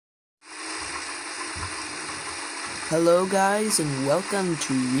Hello guys and welcome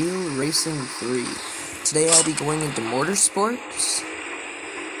to Real Racing 3. Today I'll be going into motorsports,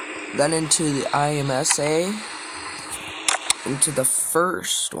 then into the IMSA, into the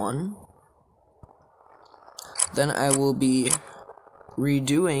first one. Then I will be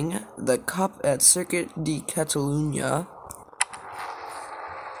redoing the Cup at Circuit de Catalunya.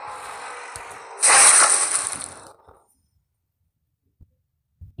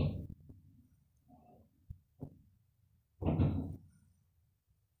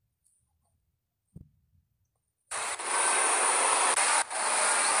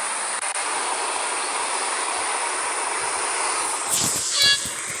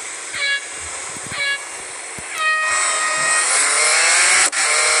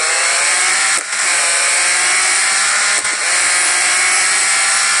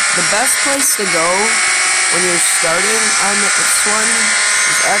 The best place to go when you're starting on this one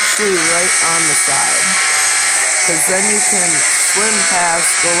is actually right on the side, because then you can swim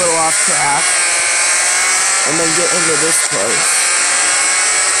past, go a little off track, and then get into this place.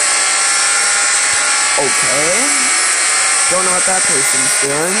 Okay, don't know what that person's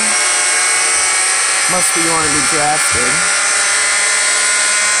doing. Must be want to be drafted.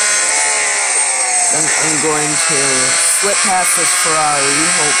 Then I'm going to slip past this Ferrari,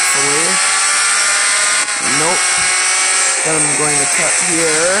 hopefully. Nope. Then I'm going to cut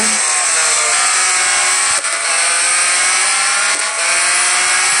here.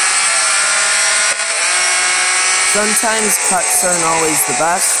 Sometimes cuts aren't always the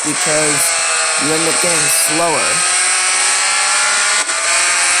best because you end up getting slower.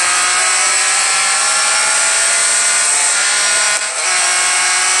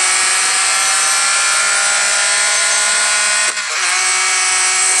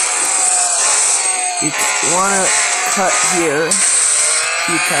 You want to cut here.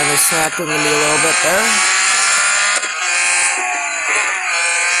 You kind of snapped into me a little bit there.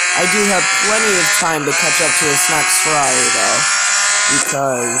 I do have plenty of time to catch up to this next Ferrari though,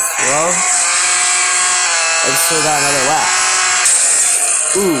 because, well, I've still got another lap.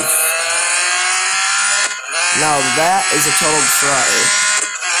 Ooh. Now that is a total Ferrari.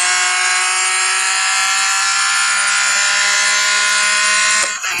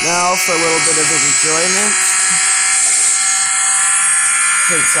 Now for a little bit of enjoyment,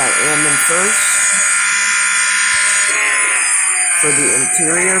 since I am in first, for the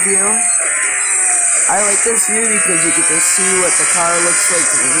interior view. I like this view because you get to see what the car looks like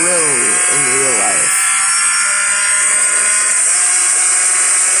really in real life.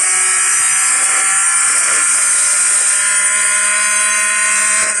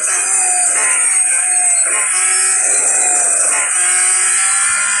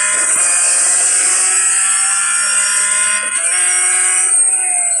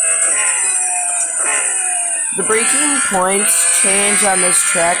 The braking points change on this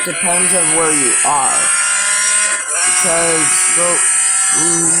track depends on where you are, because, well,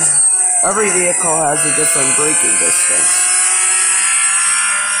 every vehicle has a different braking distance.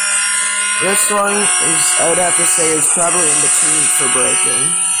 This one is, I would have to say, is probably in between for braking.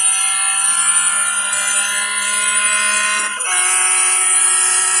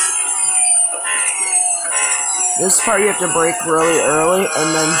 This part you have to brake really early and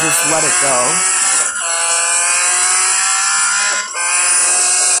then just let it go.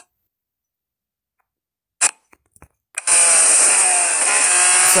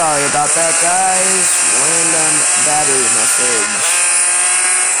 Sorry about that, guys. Random battery message.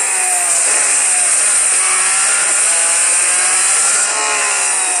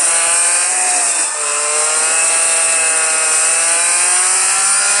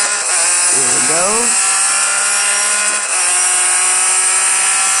 Here we go.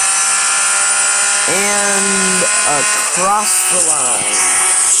 And across the line.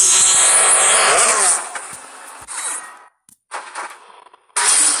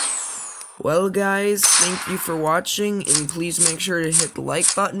 Well guys, thank you for watching, and please make sure to hit the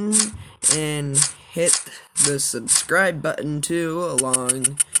like button and hit the subscribe button too,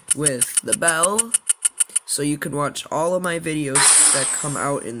 along with the bell, so you can watch all of my videos that come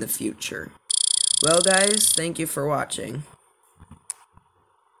out in the future. Well guys, thank you for watching.